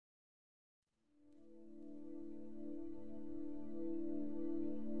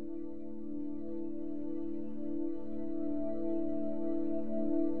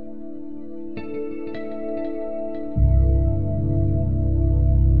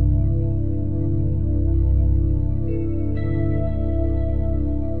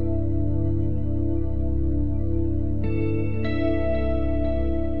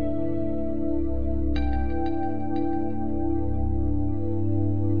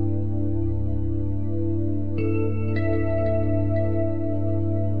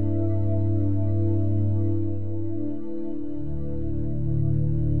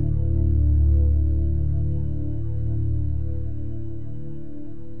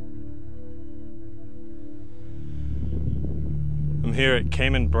I'm here at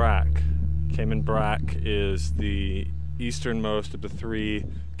Cayman Brac. Cayman Brac is the easternmost of the three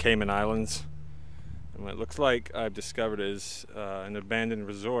Cayman Islands. And what it looks like I've discovered is an abandoned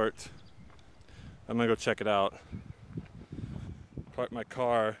resort. I'm gonna go check it out. Park my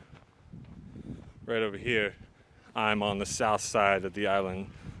car right over here. I'm on the south side of the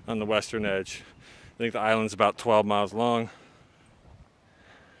island, on the western edge. I think the island's about 12 miles long.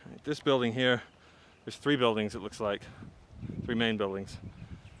 This building here, there's three buildings it looks like. Three main buildings.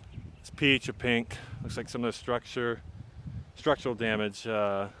 It's peach or pink. Looks like some of the structural damage.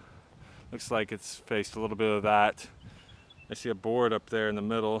 Looks like it's faced a little bit of that. I see a board up there in the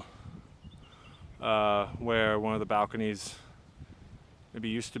middle where one of the balconies maybe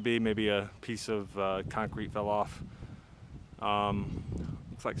used to be. Maybe a piece of concrete fell off.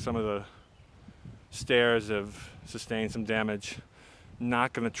 Looks like some of the stairs have sustained some damage.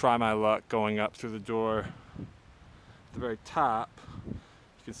 Not going to try my luck going up through the door. At the very top,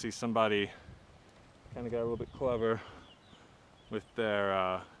 you can see somebody kind of got a little bit clever with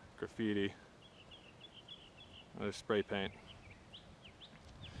their graffiti, or their spray paint.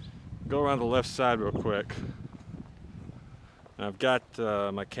 Go around the left side real quick. And I've got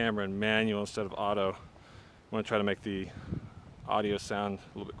my camera in manual instead of auto. I want to try to make the audio sound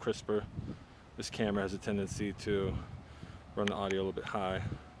a little bit crisper. This camera has a tendency to run the audio a little bit high.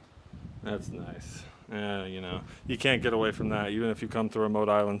 That's nice. You know, you can't get away from that even if you come to a remote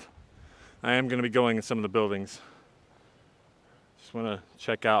island. I am going to be going in some of the buildings. Just want to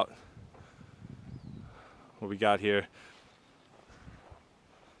check out what we got here.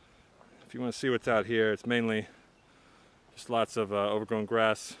 If you want to see what's out here, it's mainly just lots of overgrown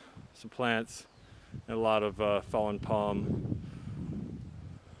grass, some plants, and a lot of fallen palm.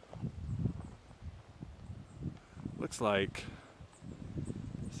 Looks like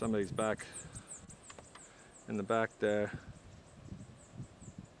somebody's back in the back there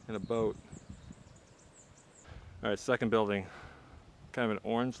in a boat. All right, second building, kind of an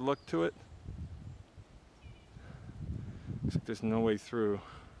orange look to it. Looks like there's no way through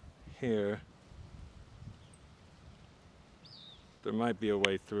here. There might be a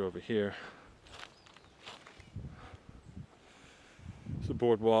way through over here. It's a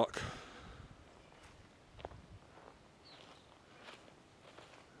boardwalk.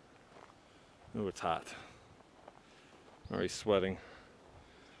 Oh, it's hot. I'm already sweating.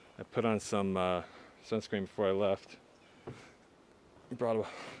 I put on some sunscreen before I left. Brought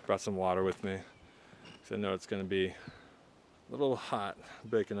some water with me, because I know it's going to be a little hot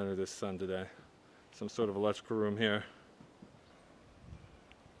baking under this sun today. Some sort of electrical room here.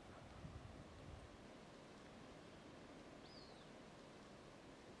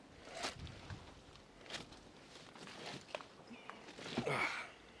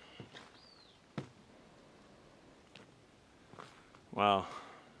 Wow,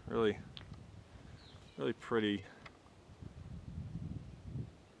 really pretty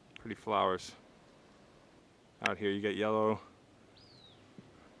flowers out here. You get yellow,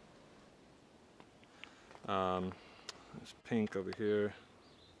 there's pink over here.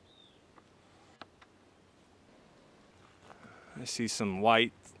 I see some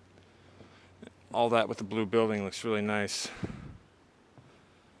white. All that with the blue building looks really nice.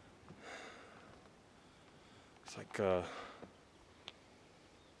 It's like some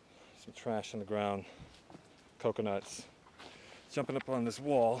trash on the ground, coconuts. Jumping up on this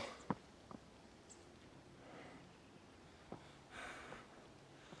wall.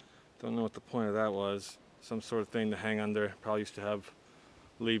 Don't know what the point of that was. Some sort of thing to hang under. Probably used to have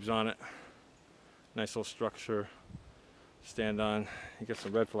leaves on it. Nice little structure to stand on. You get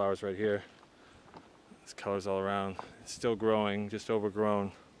some red flowers right here. There's colors all around. It's still growing, just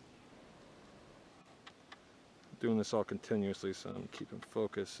overgrown. Doing this all continuously, so I'm keeping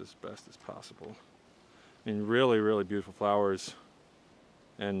focus as best as possible. I mean, really beautiful flowers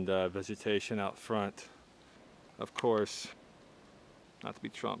and vegetation out front. Of course, not to be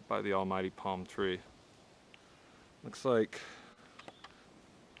trumped by the almighty palm tree. Looks like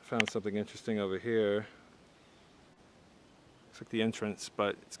I found something interesting over here. Looks like the entrance,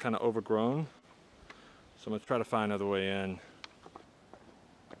 but it's kind of overgrown. So I'm gonna try to find another way in.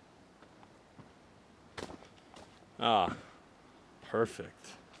 Ah, perfect.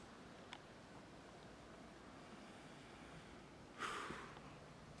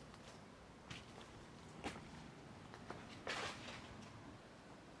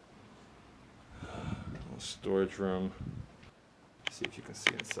 Little storage room. Let's see if you can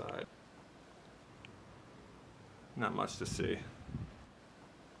see inside. Not much to see.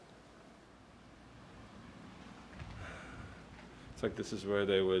 It's like this is where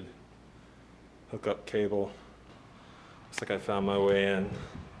they would hook up cable Looks like I found my way in.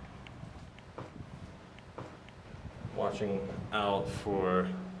 Watching out for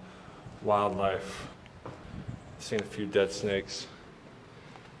wildlife. Seen a few dead snakes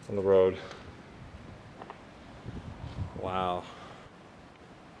on the road. Wow.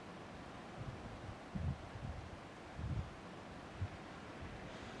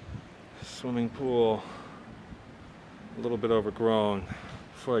 Swimming pool, a little bit overgrown.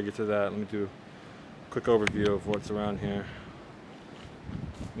 Before I get to that, let me do a quick overview of what's around here.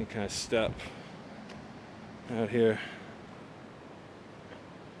 Let me kind of step out here.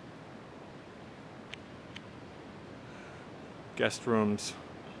 Guest rooms,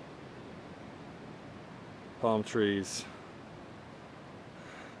 palm trees,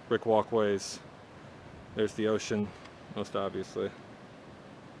 brick walkways. There's the ocean, most obviously.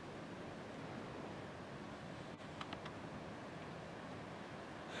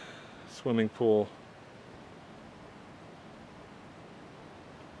 Swimming pool.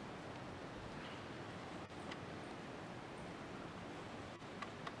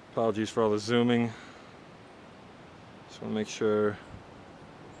 Apologies for all the zooming. Just want to make sure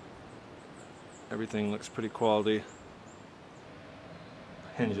everything looks pretty quality.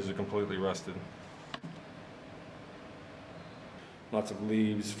 Hinges are completely rusted. Lots of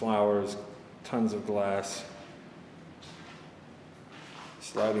leaves, flowers, tons of glass.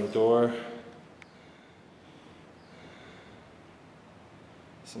 Sliding door.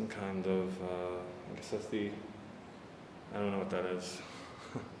 Some kind of, I guess that's the, I don't know what that is.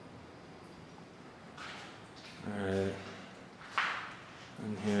 Alright.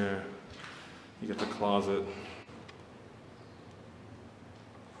 And here, you get the closet.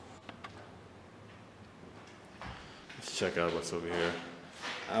 Let's check out what's over here.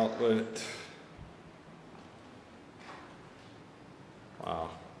 Outlet. Wow.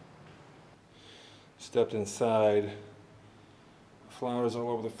 Stepped inside. Flowers all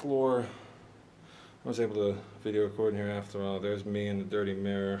over the floor. I was able to video record in here after all. There's me in the dirty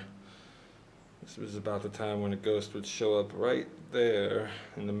mirror. This was about the time when a ghost would show up right there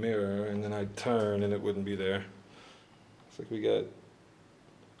in the mirror, and then I'd turn and it wouldn't be there. Looks like we got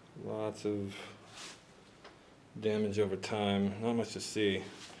lots of damage over time. Not much to see.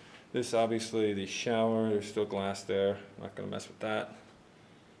 This obviously the shower, there's still glass there. Not gonna mess with that.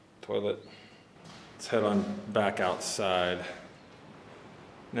 Toilet. Let's head on back outside.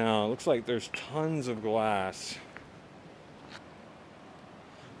 Now, it looks like there's tons of glass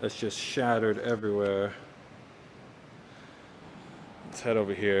that's just shattered everywhere. Let's head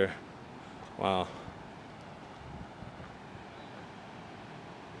over here. Wow.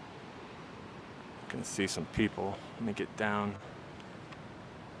 I can see some people. Let me get down.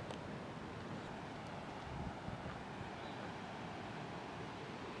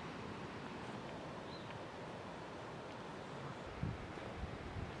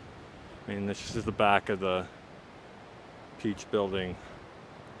 I mean, this is the back of the peach building,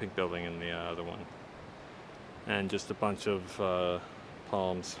 pink building, and the other one. And just a bunch of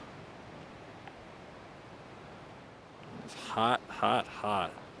palms. It's hot, hot,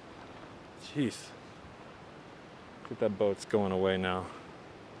 hot. Jeez. Look at that boat's going away now.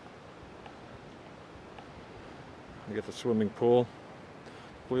 We get the swimming pool.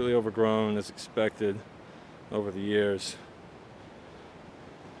 Completely overgrown as expected over the years.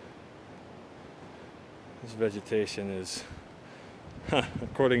 This vegetation is,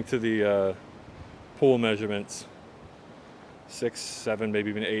 according to the pool measurements, 6, 7, maybe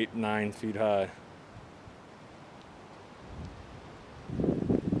even 8, 9 feet high.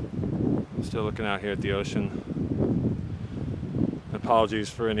 Still looking out here at the ocean. Apologies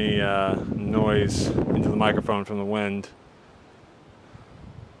for any noise into the microphone from the wind.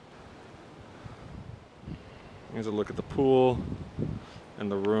 Here's a look at the pool and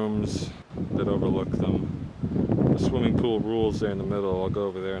the rooms that overlook them. The swimming pool rules there in the middle. I'll go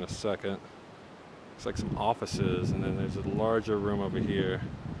over there in a second. Looks like some offices, and then there's a larger room over here.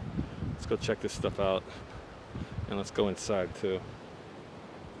 Let's go check this stuff out, and let's go inside too.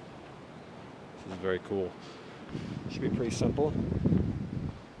 This is very cool. Should be pretty simple.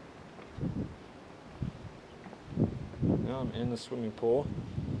 Now I'm in the swimming pool.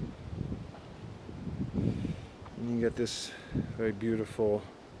 And you get this very beautiful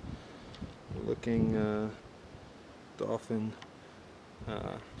looking dolphin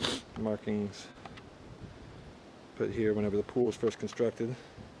markings put here whenever the pool was first constructed.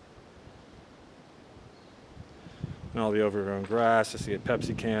 And all the overgrown grass. I see a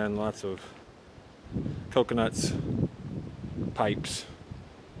Pepsi can, lots of coconuts, pipes,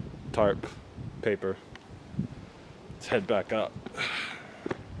 tarp, paper. Let's head back up.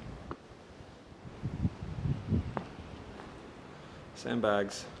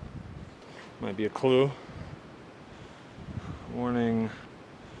 Sandbags. Might be a clue. Warning,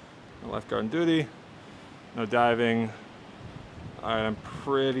 no lifeguard on duty, no diving. Alright, I'm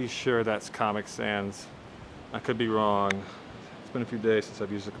pretty sure that's Comic Sans. I could be wrong. It's been a few days since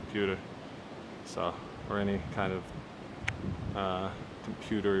I've used a computer. So, or any kind of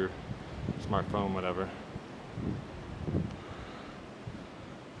computer, smartphone, whatever.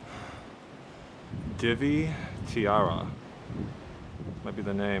 Divi Tiara. Might be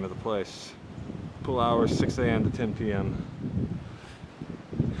the name of the place. Pool hours 6 a.m. to 10 p.m.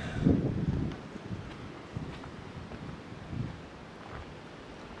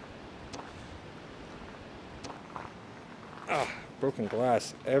 Ah, broken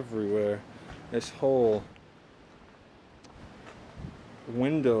glass everywhere. This whole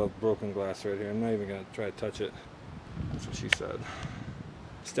window of broken glass right here. I'm not even gonna try to touch it. That's what she said.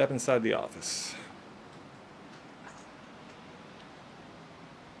 Step inside the office.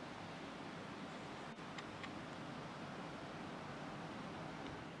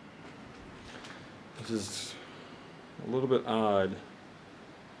 This is a little bit odd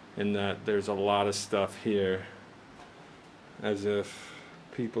in that there's a lot of stuff here, as if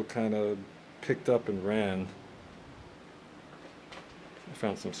people kind of picked up and ran. I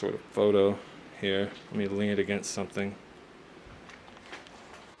found some sort of photo here. Let me lean it against something.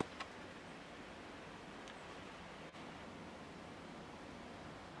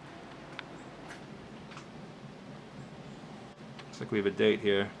 Looks like we have a date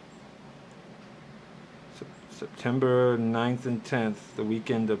here. September 9th and 10th, the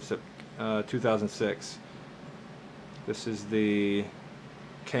weekend of 2006. This is the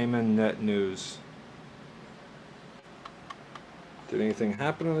Cayman Net News. Did anything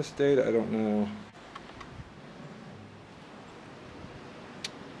happen on this date? I don't know.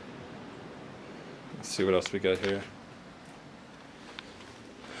 Let's see what else we got here.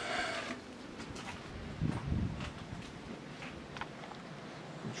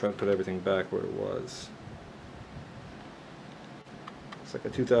 I'm trying to put everything back where it was. It's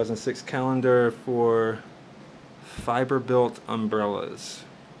like a 2006 calendar for fiber-built umbrellas.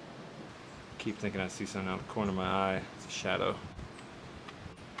 Keep thinking I see something out of the corner of my eye. It's a shadow.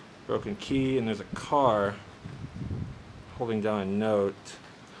 Broken key, and there's a car holding down a note.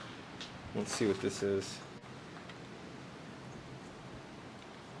 Let's see what this is.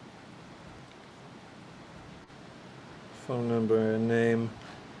 Phone number and name,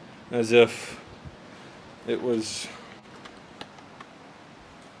 as if it was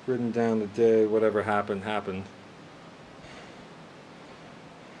written down the day whatever happened happened.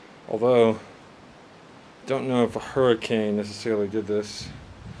 Although, don't know if a hurricane necessarily did this,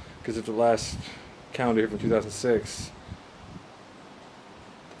 because if the last calendar here from 2006,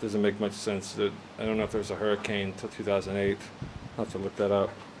 it doesn't make much sense. That I don't know if there was a hurricane until 2008. I'll have to look that up.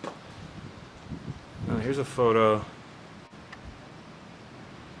 Here's a photo.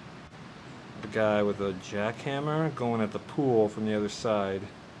 The guy with a jackhammer going at the pool from the other side.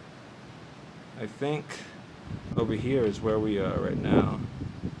 I think over here is where we are right now.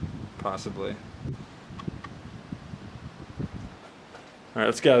 Possibly. Alright,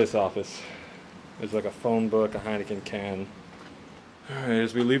 let's get out of this office. There's like a phone book, a Heineken can. Alright,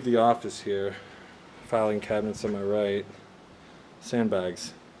 as we leave the office here, filing cabinets on my right,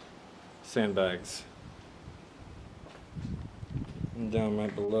 sandbags. Sandbags. And down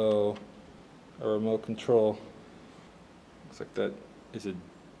right below, a remote control. Looks like that is a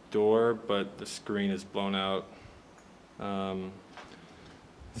door, but the screen is blown out.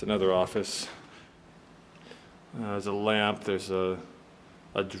 It's another office. There's a lamp, there's a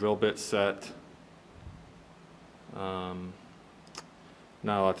drill bit set. Not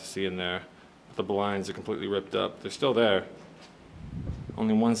a lot to see in there. The blinds are completely ripped up. They're still there.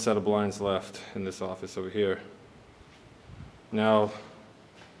 Only one set of blinds left in this office over here. Now,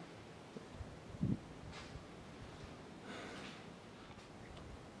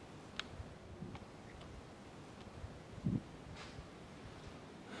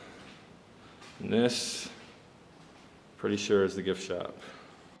 this, pretty sure, is the gift shop.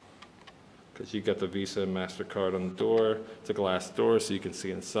 Because you got the Visa and MasterCard on the door. It's a glass door so you can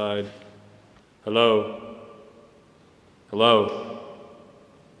see inside. Hello? Hello?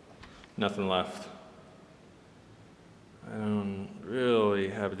 Nothing left. I don't really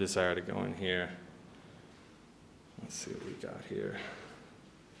have a desire to go in here. Let's see what we got here.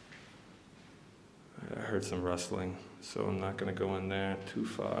 I heard some rustling, so I'm not going to go in there too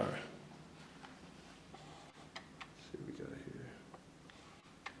far.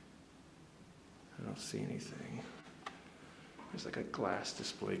 I don't see anything. There's like a glass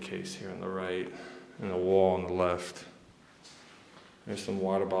display case here on the right and a wall on the left. There's some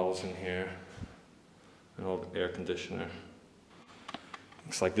water bottles in here. An old air conditioner.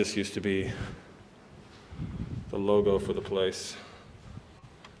 Looks like this used to be the logo for the place.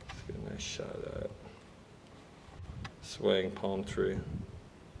 Let's get a nice shot of that. Swaying palm tree.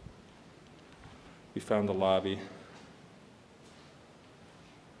 We found the lobby.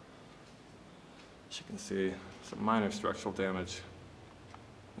 As you can see, some minor structural damage.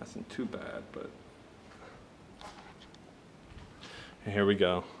 Nothing too bad, but... And here we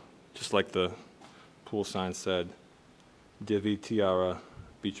go. Just like the pool sign said, Divi Tiara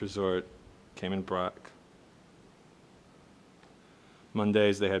Beach Resort, Cayman Brac.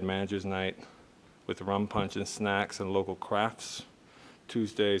 Mondays they had manager's night with rum punch and snacks and local crafts.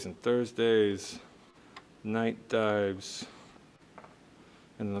 Tuesdays and Thursdays, night dives.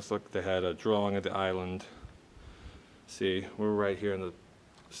 And let's look, they had a drawing of the island. See, we're right here in the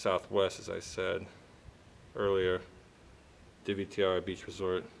southwest, as I said earlier. Divi Tiara Beach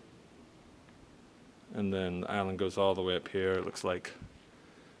Resort. And then the island goes all the way up here. It looks like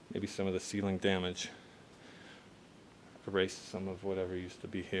maybe some of the ceiling damage erased some of whatever used to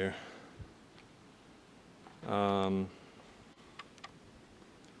be here.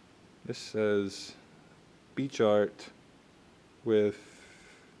 This says beach art with,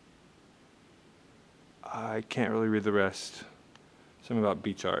 I can't really read the rest. Something about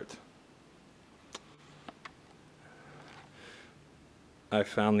beach art. I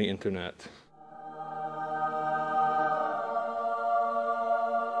found the internet.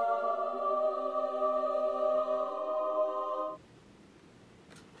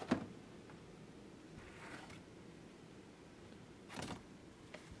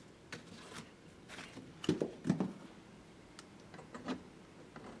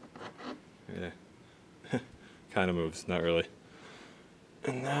 Yeah, kind of moves, not really.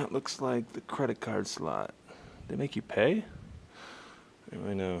 And that looks like the credit card slot. They make you pay?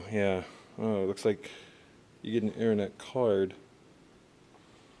 I know, yeah. Oh, it looks like you get an internet card.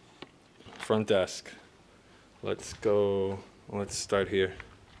 Front desk. Let's go, let's start here.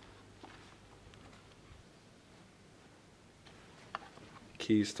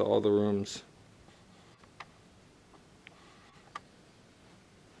 Keys to all the rooms.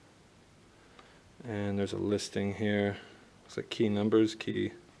 And there's a listing here. Looks like key numbers,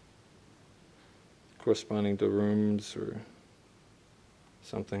 key corresponding to rooms or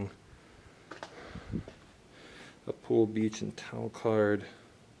something. A pool, beach, and towel card.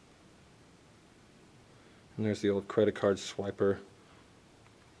 And there's the old credit card swiper.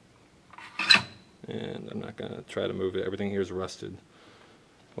 And I'm not gonna try to move it. Everything here is rusted.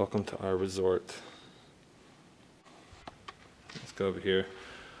 Welcome to our resort. Let's go over here.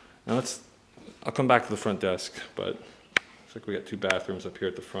 Now I'll come back to the front desk, but looks like we got two bathrooms up here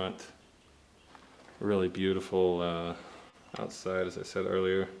at the front. Really beautiful outside, as I said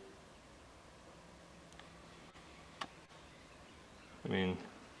earlier. I mean,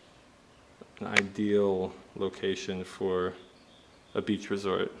 an ideal location for a beach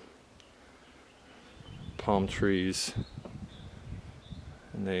resort. Palm trees,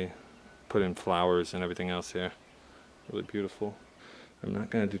 and they put in flowers and everything else here. Really beautiful. I'm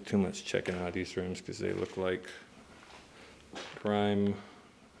not going to do too much checking out these rooms because they look like prime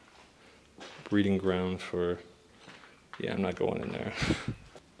breeding ground for, yeah, I'm not going in there.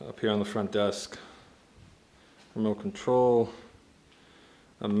 Up here on the front desk, remote control,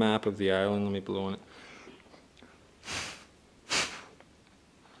 a map of the island. Let me blow on it.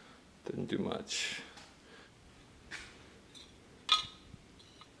 Didn't do much.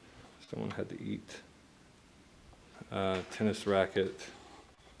 Someone had to eat. Tennis racket,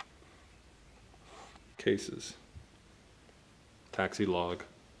 cases, taxi log,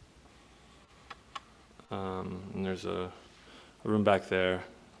 and there's a room back there,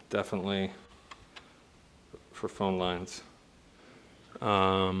 definitely for phone lines.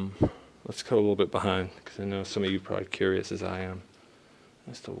 Let's go a little bit behind because I know some of you are probably curious as I am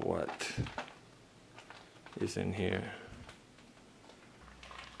as to what is in here.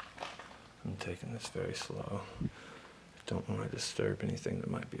 I'm taking this very slow. Don't want to disturb anything that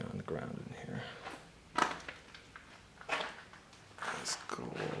might be on the ground in here. There's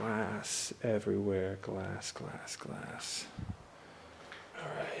glass everywhere. Glass, glass, glass.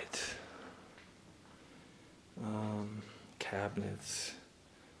 All right. Cabinets.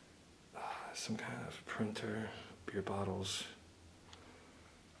 Some kind of printer. Beer bottles.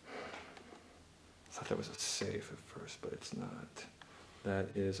 I thought that was a safe at first, but it's not. That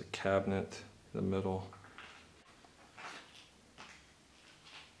is a cabinet in the middle.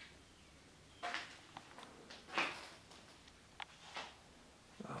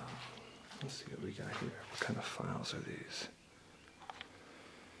 Let's see what we got here. What kind of files are these?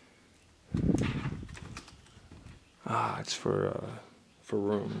 Ah, it's for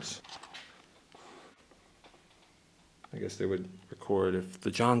rooms. I guess they would record if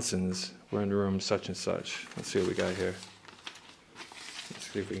the Johnsons were in room such and such. Let's see what we got here. Let's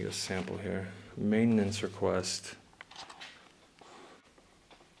see if we can get a sample here. Maintenance request.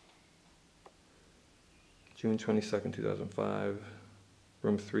 June 22nd, 2005.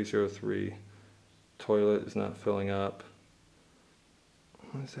 Room 303. Toilet is not filling up.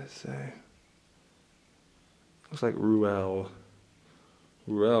 What does that say? Looks like Ruel.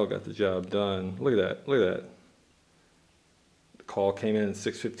 Ruel got the job done. Look at that. Look at that. The call came in at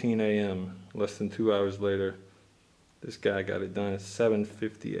 6:15 a.m. Less than 2 hours later, this guy got it done at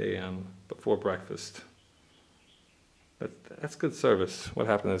 7:50 a.m. before breakfast. That's good service. What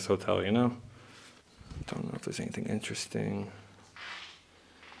happened to this hotel, you know? Don't know if there's anything interesting.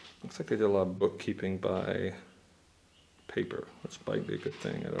 Looks like they did a lot of bookkeeping by paper, which might be a good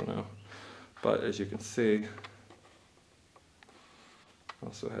thing, I don't know. But as you can see,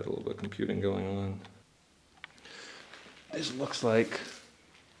 also had a little bit of computing going on. This looks like,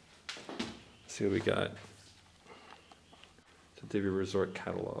 let's see what we got. It's a Divvy Resort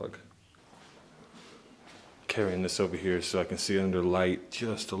catalog. Carrying this over here so I can see it under light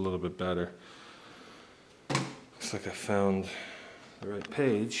just a little bit better. Looks like I found the right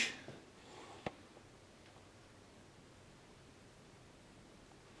page.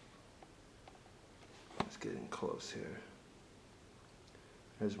 Let's get in close here.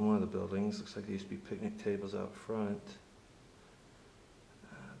 There's one of the buildings. Looks like there used to be picnic tables out front.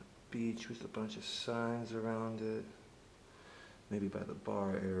 The beach with a bunch of signs around it. Maybe by the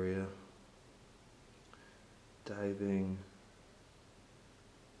bar area. Diving.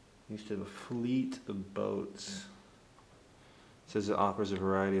 Used to have a fleet of boats. It says it offers a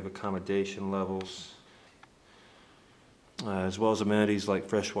variety of accommodation levels, as well as amenities like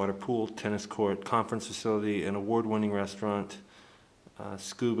freshwater pool, tennis court, conference facility, an award-winning restaurant.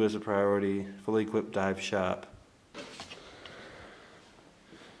 Scuba is a priority, fully equipped dive shop.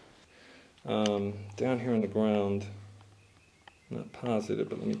 Down here on the ground, I'm not positive,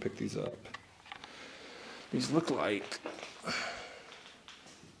 but let me pick these up. These look like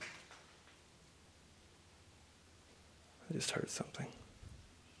I just heard something.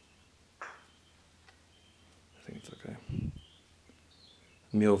 I think it's okay.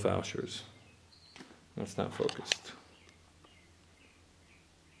 Meal vouchers. That's not focused.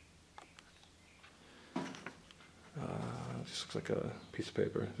 This looks like a piece of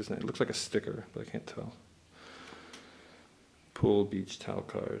paper. It looks like a sticker, but I can't tell. Pool beach towel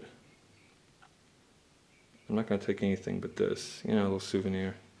card. I'm not going to take anything but this. You know, a little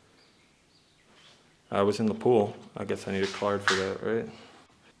souvenir. I was in the pool. I guess I need a card for that, right?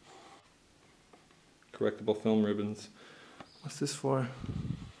 Correctable film ribbons. What's this for? I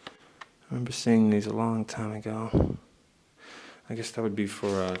remember seeing these a long time ago. I guess that would be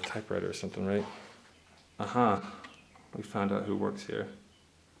for a typewriter or something, right? Aha. We found out who works here.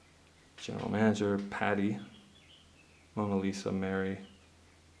 General manager, Patty, Mona Lisa, Mary,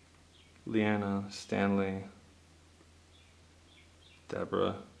 Leanna, Stanley,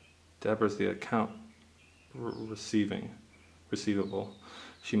 Deborah. Deborah's the account receivable.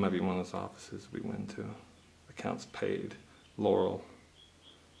 She might be one of those offices we went to. Accounts paid. Laurel.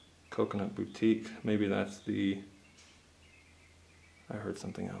 Coconut Boutique. Maybe that's the... I heard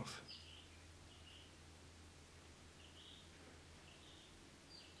something else.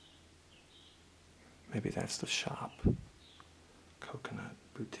 Maybe that's the shop. Coconut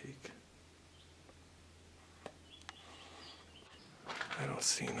Boutique. I don't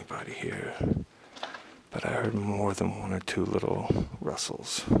see anybody here, but I heard more than one or two little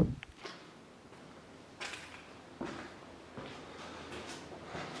rustles.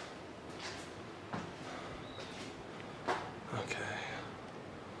 Okay,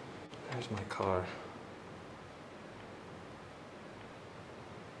 there's my car.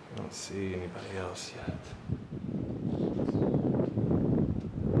 I don't see anybody else yet.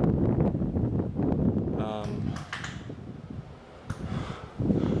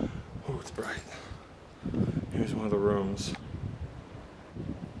 Oh, it's bright. Here's one of the rooms.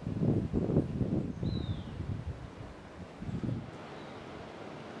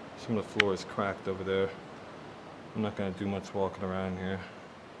 Some of the floor is cracked over there. I'm not going to do much walking around here.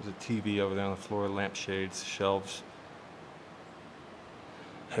 There's a TV over there on the floor, lampshades, shelves.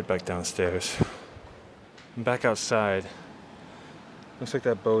 Head back downstairs. I'm back outside. Looks like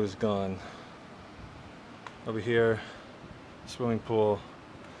that boat is gone. Over here, swimming pool.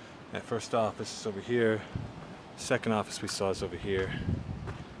 That first office is over here. Second office we saw is over here.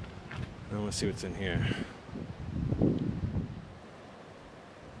 I want to see what's in here.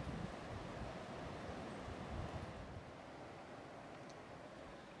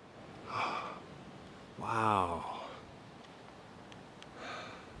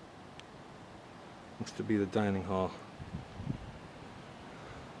 Looks to be the dining hall.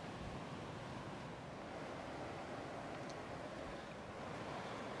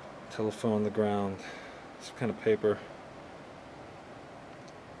 Telephone on the ground. Some kind of paper.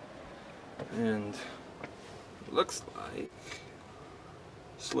 And looks like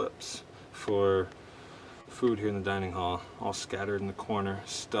slips for food here in the dining hall, all scattered in the corner,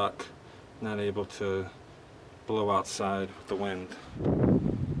 stuck, not able to blow outside with the wind.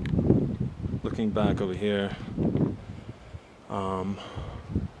 Looking back over here,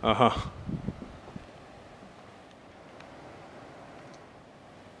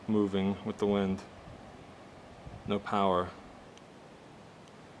 moving with the wind, no power.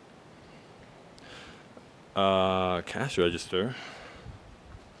 Cash register.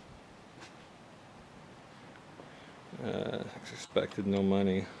 Expected no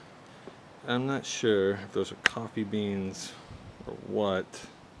money. I'm not sure if those are coffee beans or what.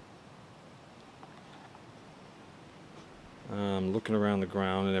 Looking around the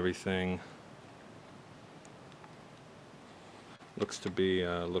ground and everything. Looks to be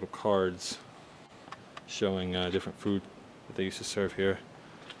little cards showing different food that they used to serve here.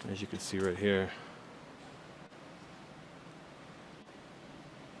 As you can see right here.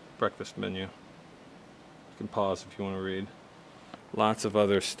 Breakfast menu. You can pause if you want to read. Lots of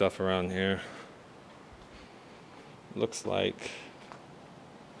other stuff around here. Looks like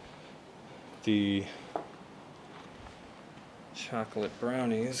the chocolate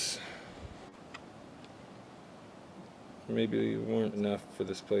brownies maybe weren't enough for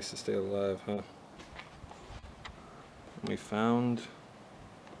this place to stay alive, huh? We found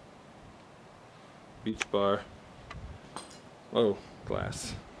beach bar. Oh,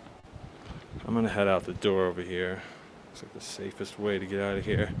 glass. I'm gonna head out the door over here. Looks like the safest way to get out of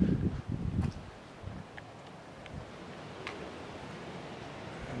here.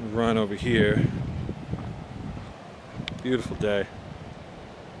 And run over here. Beautiful day.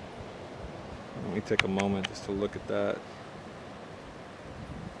 Let me take a moment just to look at that.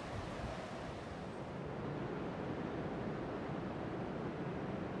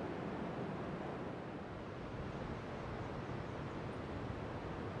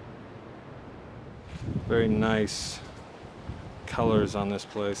 Very nice colors on this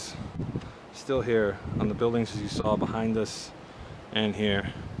place. Still here on the buildings as you saw behind us and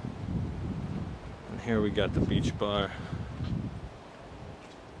here. And here we got the beach bar.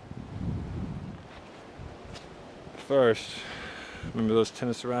 First, remember those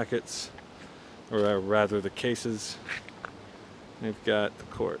tennis rackets? Or rather the cases. We've got the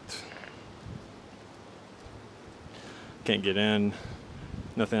court. Can't get in.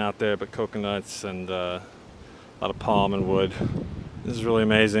 Nothing out there but coconuts and a lot of palm and wood. This is really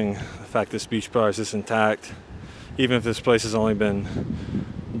amazing, the fact this beach bar is this intact. Even if this place has only been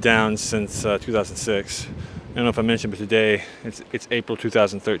down since 2006. I don't know if I mentioned, but today it's April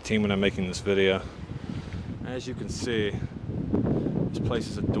 2013 when I'm making this video. As you can see, this place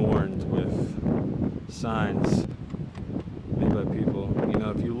is adorned with signs made by people. You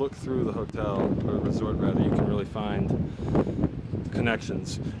know, if you look through the hotel, or resort rather, you can really find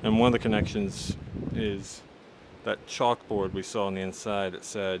connections, and one of the connections is that chalkboard we saw on the inside that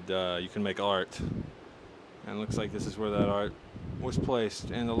said you can make art, and it looks like this is where that art was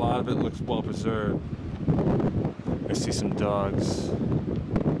placed, and a lot of it looks well preserved. I see some dogs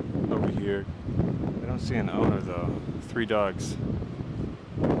over here. I don't see an owner though. 3 dogs.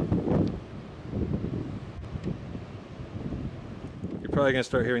 You're probably gonna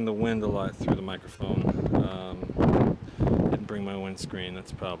start hearing the wind a lot through the microphone. Didn't bring my windscreen.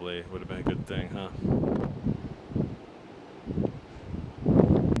 That's probably would have been a good thing, huh?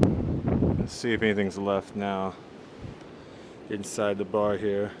 Let's see if anything's left now. Inside the bar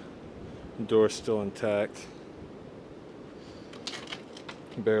here. The door's still intact.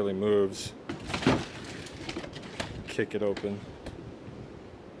 Barely moves. Kick it open.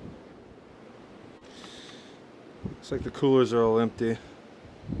 Looks like the coolers are all empty.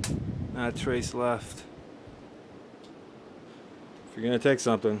 Not a trace left. If you're gonna take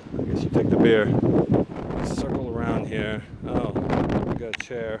something, I guess you take the beer. Circle around here. Oh, we got a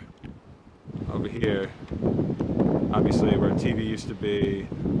chair over here. Obviously where TV used to be,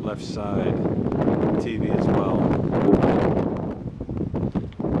 left side, TV as well.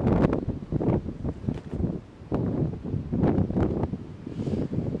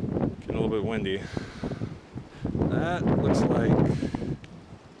 Getting a little bit windy. That looks like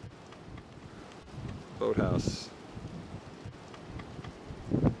boathouse.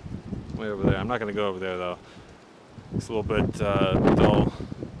 Way over there. I'm not going to go over there though. It's a little bit dull,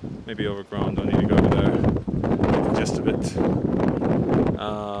 maybe overgrown. Don't need to go over there. Get the gist of it.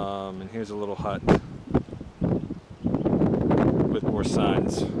 And Here's a little hut with more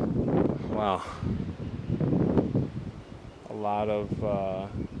signs. Wow. A lot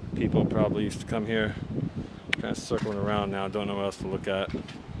of people probably used to come here. Kind of circling around now, don't know what else to look at.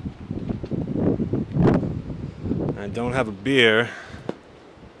 I don't have a beer,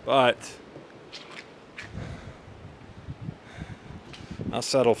 but I'll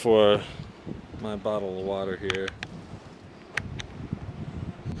settle for my bottle of water here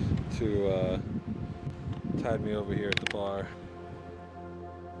to tide me over here at the bar.